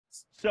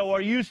So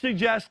are you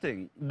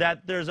suggesting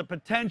that there's a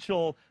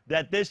potential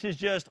that this is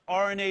just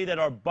RNA that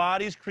our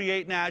bodies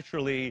create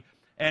naturally,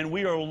 and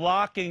we are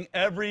locking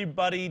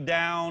everybody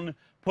down,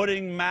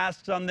 putting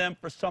masks on them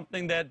for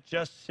something that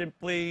just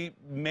simply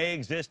may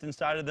exist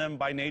inside of them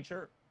by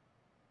nature?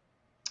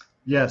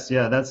 Yes,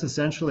 yeah, that's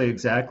essentially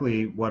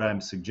exactly what I'm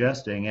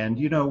suggesting. And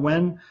you know,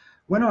 when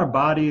our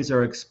bodies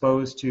are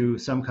exposed to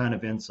some kind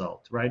of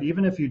insult, right?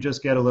 Even if you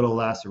just get a little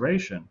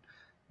laceration,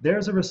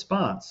 there's a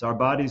response. Our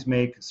bodies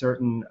make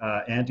certain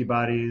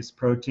antibodies,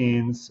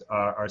 proteins,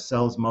 our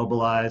cells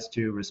mobilize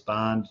to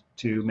respond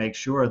to make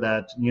sure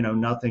that, you know,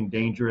 nothing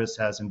dangerous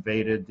has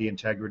invaded the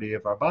integrity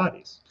of our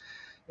bodies.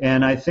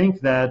 And I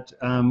think that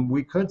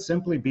we could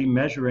simply be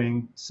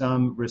measuring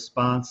some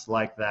response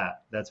like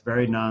that, that's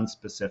very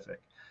nonspecific.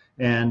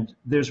 And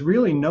there's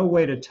really no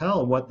way to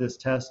tell what this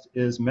test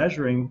is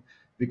measuring,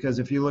 because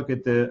if you look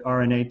at the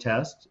RNA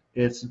test,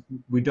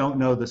 we don't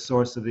know the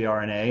source of the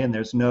RNA, and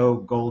there's no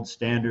gold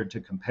standard to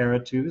compare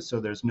it to,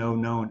 so there's no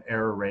known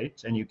error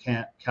rate, and you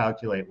can't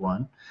calculate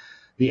one.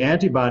 The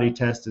antibody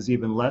test is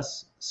even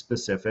less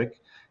specific,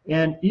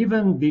 and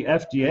even the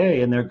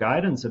FDA in their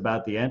guidance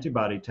about the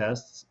antibody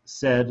tests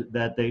said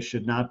that they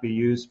should not be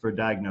used for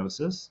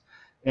diagnosis.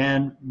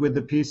 And with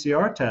the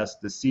PCR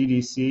test, the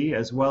CDC,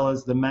 as well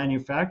as the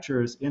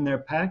manufacturers in their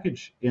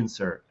package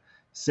insert,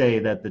 say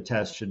that the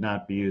test should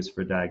not be used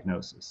for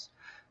diagnosis.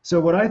 So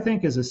what I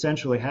think is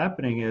essentially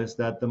happening is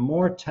that the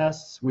more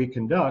tests we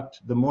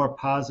conduct, the more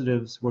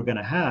positives we're going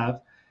to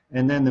have,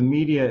 and then the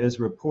media is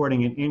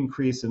reporting an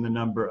increase in the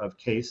number of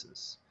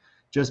cases,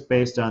 just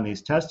based on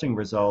these testing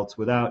results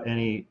without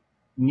any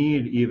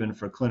need even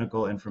for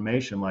clinical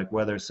information, like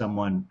whether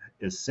someone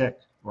is sick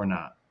or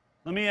not.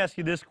 Let me ask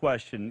you this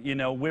question. You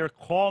know, we're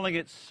calling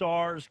it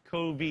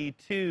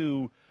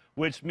SARS-CoV-2,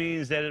 which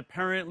means that it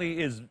apparently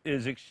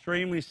is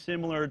extremely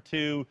similar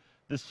to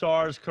the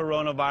SARS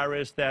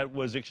coronavirus that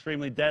was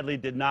extremely deadly,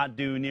 did not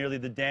do nearly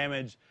the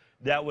damage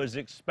that was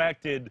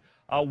expected.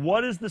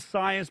 What is the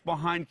science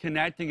behind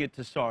connecting it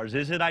to SARS?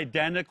 Is it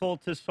identical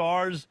to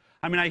SARS?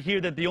 I mean, I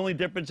hear that the only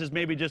difference is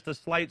maybe just a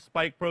slight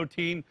spike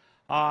protein.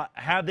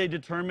 Have they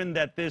determined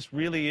that this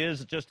really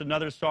is just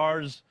another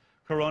SARS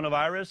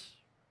coronavirus?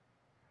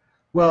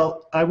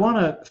 Well, I want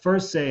to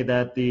first say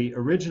that the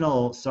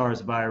original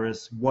SARS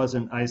virus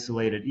wasn't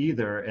isolated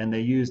either, and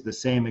they used the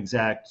same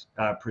exact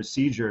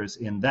procedures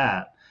in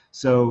that.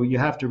 So you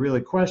have to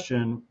really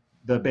question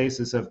the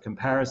basis of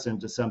comparison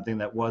to something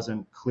that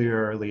wasn't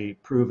clearly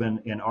proven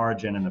in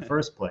origin in the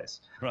first place.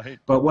 Right.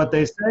 But what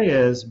they say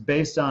is,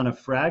 based on a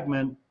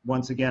fragment,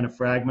 once again, a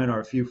fragment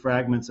or a few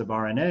fragments of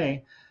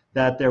RNA,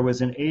 that there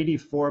was an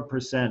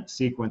 84%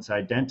 sequence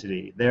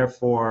identity.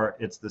 Therefore,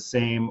 it's the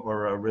same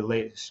or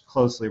a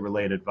closely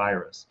related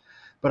virus.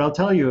 But I'll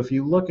tell you, if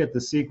you look at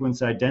the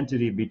sequence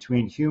identity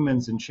between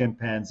humans and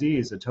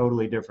chimpanzees, a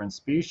totally different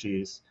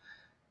species,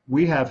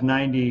 we have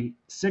 96%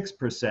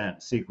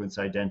 sequence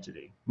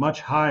identity, much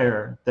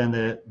higher than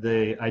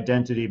the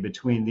identity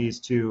between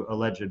these two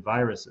alleged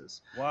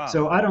viruses. Wow.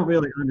 So I don't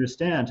really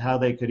understand how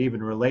they could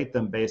even relate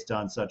them based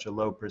on such a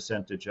low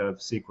percentage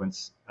of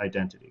sequence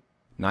identity.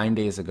 9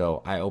 days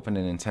ago, I opened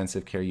an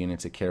intensive care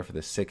unit to care for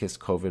the sickest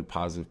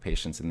COVID-positive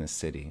patients in this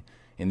city.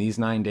 In these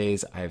 9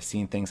 days, I have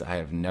seen things I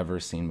have never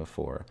seen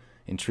before.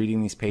 In treating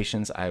these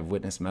patients, I have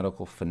witnessed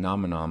medical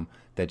phenomena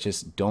that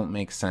just don't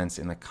make sense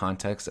in the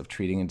context of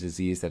treating a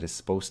disease that is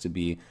supposed to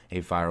be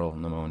a viral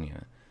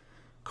pneumonia.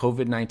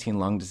 COVID-19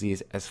 lung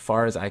disease, as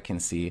far as I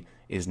can see,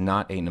 is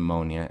not a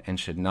pneumonia and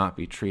should not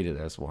be treated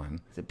as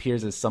one. It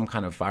appears as some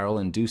kind of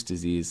viral-induced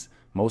disease,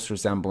 most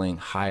resembling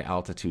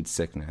high-altitude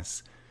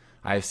sickness.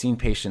 I have seen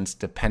patients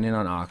dependent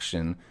on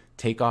oxygen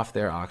take off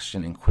their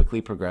oxygen and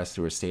quickly progress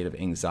through a state of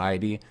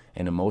anxiety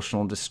and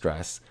emotional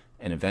distress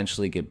and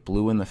eventually get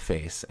blue in the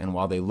face. And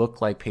while they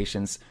look like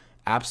patients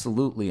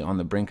absolutely on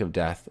the brink of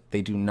death,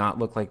 they do not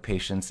look like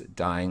patients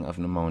dying of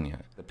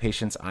pneumonia. The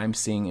patients I'm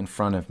seeing in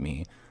front of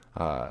me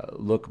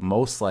look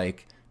most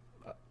like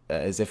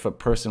as if a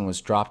person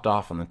was dropped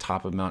off on the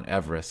top of Mount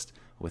Everest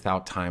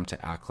without time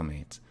to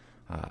acclimate.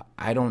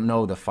 I don't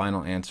know the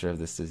final answer of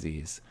this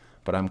disease,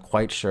 but I'm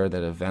quite sure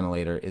that a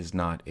ventilator is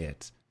not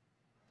it.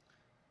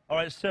 All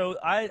right, so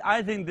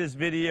I think this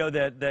video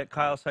that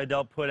Kyle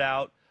Seidel put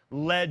out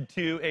led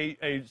to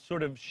a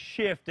sort of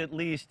shift, at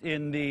least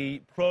in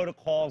the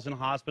protocols in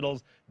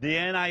hospitals. The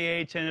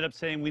NIH ended up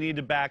saying we need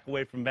to back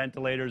away from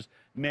ventilators,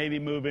 maybe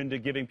move into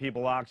giving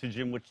people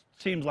oxygen, which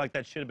seems like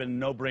that should have been a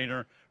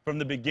no-brainer from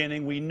the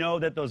beginning. We know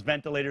that those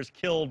ventilators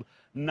killed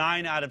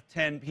 9 out of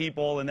 10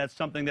 people, and that's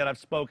something that I've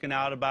spoken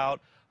out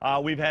about.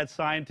 We've had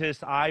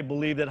scientists, I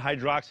believe that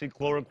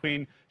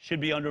hydroxychloroquine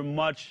should be under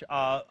much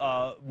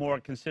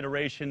more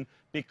consideration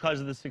because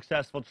of the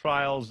successful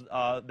trials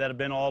that have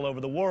been all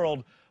over the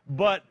world.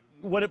 But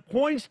what it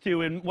points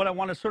to, and what I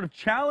want to sort of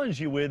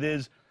challenge you with,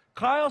 is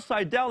Kyle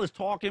Seidel is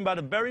talking about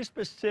a very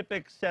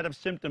specific set of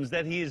symptoms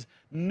that he's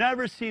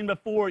never seen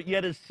before,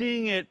 yet is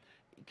seeing it,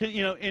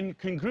 you know, in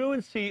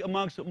congruency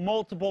amongst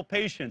multiple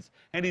patients.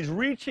 And he's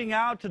reaching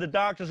out to the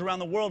doctors around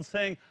the world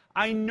saying,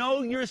 I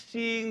know you're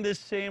seeing this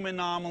same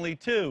anomaly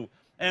too.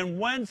 And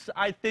once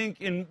I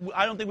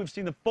don't think we've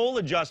seen the full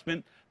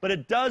adjustment, but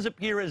it does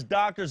appear as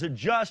doctors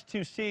adjust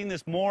to seeing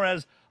this more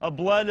as a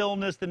blood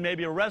illness than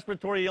maybe a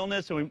respiratory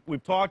illness. So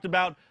we've talked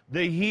about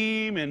the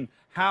heme and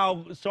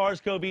how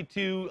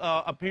SARS-CoV-2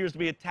 appears to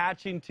be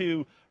attaching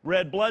to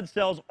red blood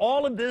cells.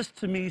 All of this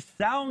to me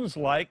sounds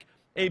like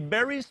a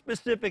very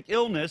specific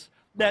illness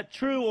that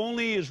true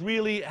only is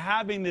really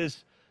having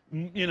this,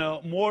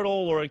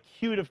 mortal or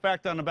acute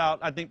effect on about,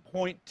 I think,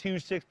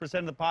 0.26%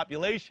 of the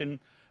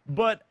population.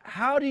 But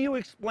how do you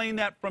explain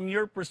that from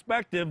your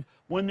perspective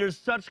when there's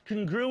such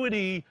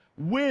congruity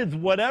with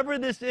whatever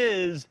this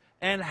is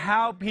and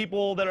how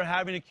people that are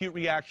having acute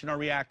reaction are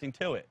reacting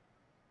to it?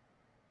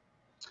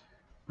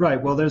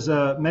 Right. Well, there's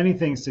many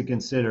things to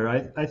consider.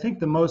 I think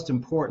the most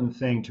important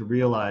thing to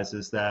realize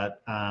is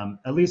that,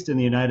 at least in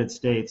the United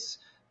States,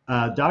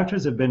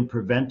 doctors have been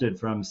prevented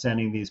from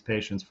sending these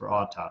patients for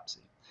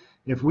autopsy.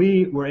 If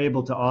we were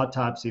able to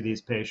autopsy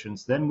these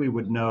patients, then we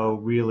would know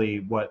really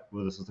what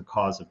was the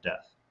cause of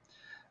death.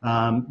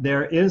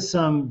 There is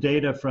some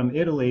data from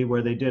Italy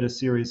where they did a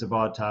series of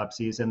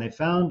autopsies and they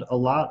found a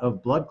lot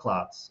of blood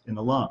clots in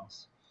the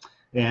lungs.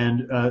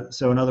 And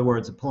so in other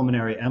words, a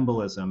pulmonary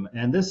embolism.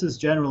 And this is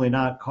generally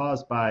not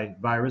caused by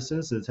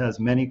viruses. It has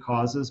many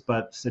causes,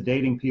 but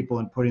sedating people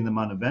and putting them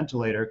on a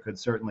ventilator could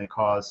certainly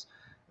cause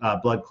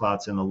blood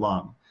clots in the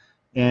lung.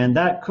 And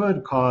that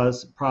could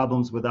cause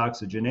problems with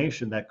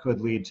oxygenation that could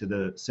lead to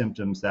the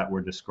symptoms that were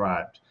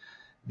described.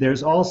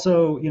 There's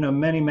also,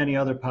 many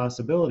other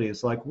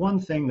possibilities. Like one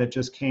thing that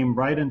just came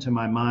right into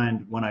my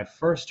mind when I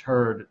first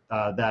heard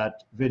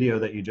that video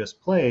that you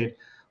just played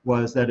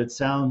was that it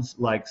sounds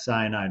like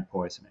cyanide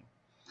poisoning.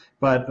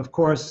 But of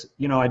course,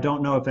 I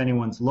don't know if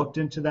anyone's looked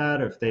into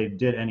that or if they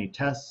did any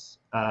tests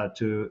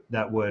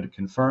that would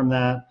confirm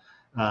that.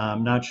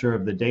 I'm not sure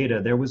of the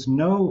data. There was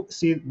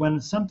when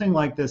something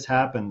like this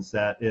happens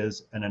that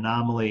is an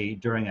anomaly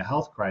during a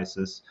health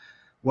crisis,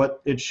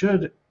 what it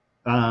should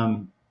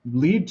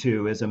lead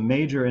to is a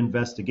major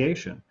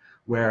investigation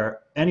where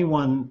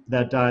anyone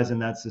that dies in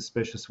that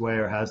suspicious way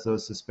or has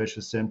those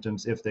suspicious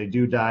symptoms, if they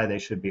do die, they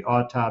should be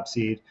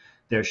autopsied.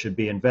 There should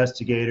be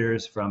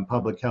investigators from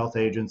public health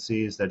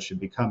agencies that should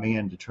be coming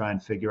in to try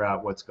and figure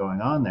out what's going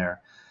on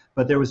there.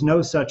 But there was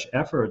no such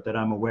effort that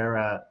I'm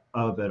aware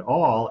of at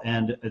all,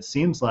 and it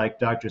seems like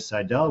Dr.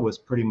 Seidel was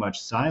pretty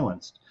much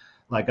silenced.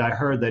 Like I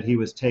heard that he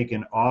was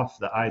taken off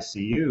the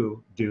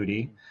ICU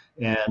duty,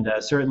 and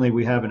certainly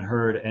we haven't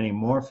heard any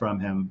more from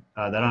him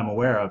that I'm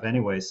aware of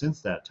anyway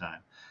since that time.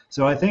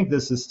 So I think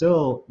this is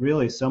still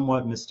really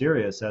somewhat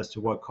mysterious as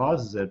to what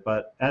causes it,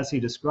 but as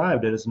he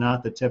described, it is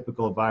not the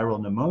typical viral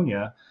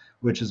pneumonia,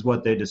 which is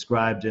what they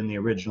described in the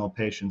original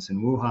patients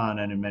in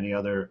Wuhan and in many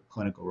other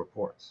clinical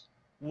reports.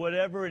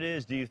 Whatever it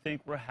is, do you think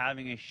we're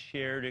having a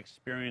shared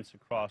experience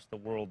across the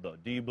world, though?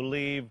 Do you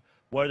believe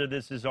whether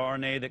this is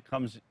RNA that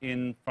comes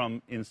in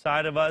from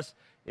inside of us,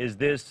 is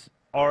this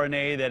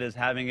RNA that is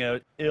having an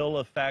ill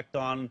effect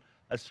on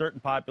a certain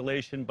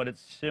population, but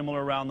it's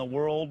similar around the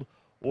world?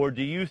 Or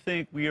do you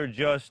think we are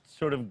just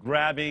sort of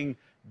grabbing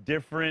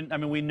different,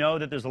 we know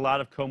that there's a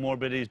lot of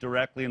comorbidities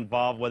directly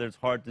involved, whether it's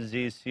heart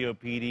disease,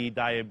 COPD,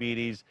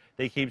 diabetes.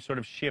 They keep sort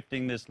of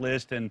shifting this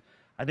list, and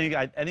I think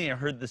I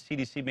heard the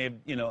CDC may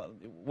have,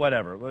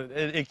 whatever.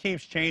 It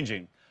keeps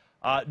changing.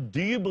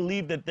 Do you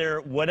believe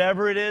that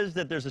whatever it is,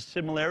 that there's a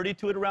similarity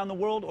to it around the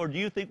world, or do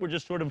you think we're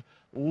just sort of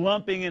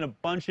lumping in a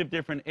bunch of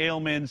different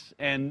ailments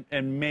and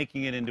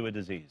making it into a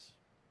disease?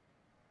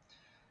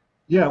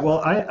 Yeah,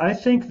 well, I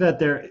think that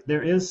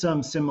there is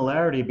some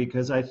similarity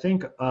because I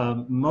think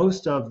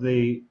most of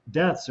the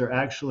deaths are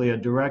actually a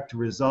direct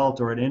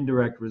result or an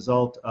indirect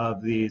result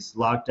of these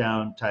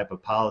lockdown type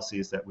of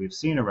policies that we've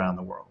seen around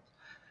the world.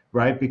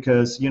 Right?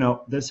 Because,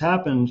 this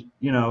happened,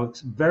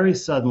 very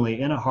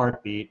suddenly in a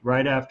heartbeat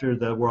right after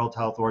the World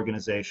Health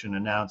Organization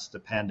announced the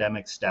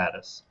pandemic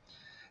status.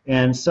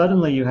 And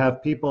suddenly you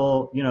have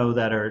people,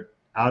 that are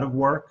out of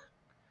work,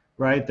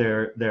 right?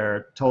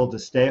 They're told to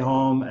stay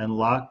home and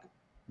lock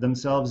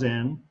themselves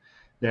in.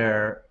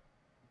 They're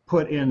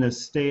put in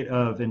this state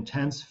of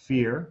intense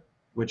fear,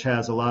 which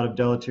has a lot of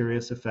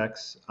deleterious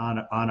effects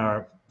on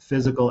our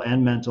physical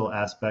and mental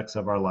aspects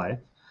of our life.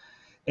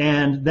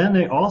 And then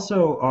they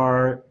also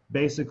are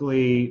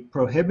basically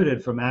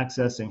prohibited from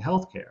accessing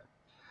healthcare.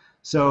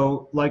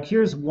 So,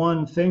 here's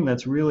one thing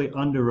that's really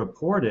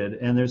underreported,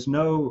 and there's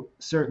no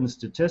certain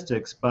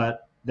statistics,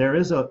 but there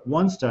is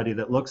one study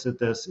that looks at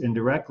this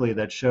indirectly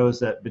that shows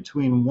that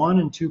between 1%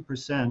 and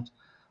 2%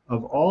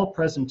 of all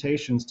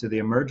presentations to the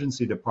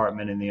emergency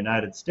department in the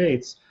United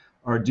States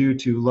are due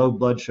to low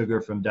blood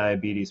sugar from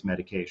diabetes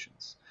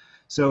medications.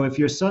 So if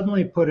you're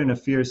suddenly put in a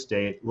fear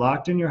state,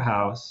 locked in your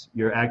house,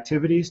 your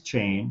activities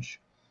change,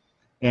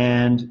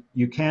 and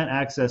you can't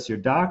access your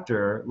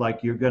doctor,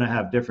 you're going to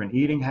have different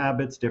eating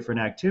habits,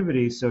 different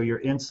activities, so your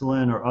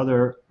insulin or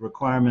other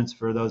requirements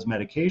for those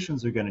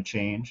medications are going to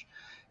change.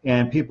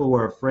 And people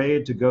were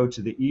afraid to go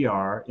to the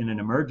ER in an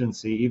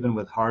emergency, even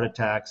with heart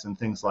attacks and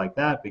things like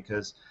that,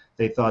 because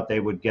they thought they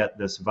would get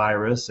this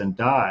virus and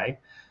die.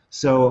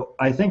 So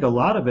I think a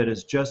lot of it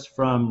is just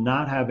from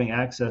not having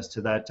access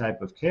to that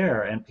type of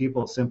care, and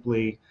people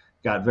simply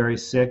got very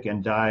sick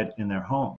and died in their home.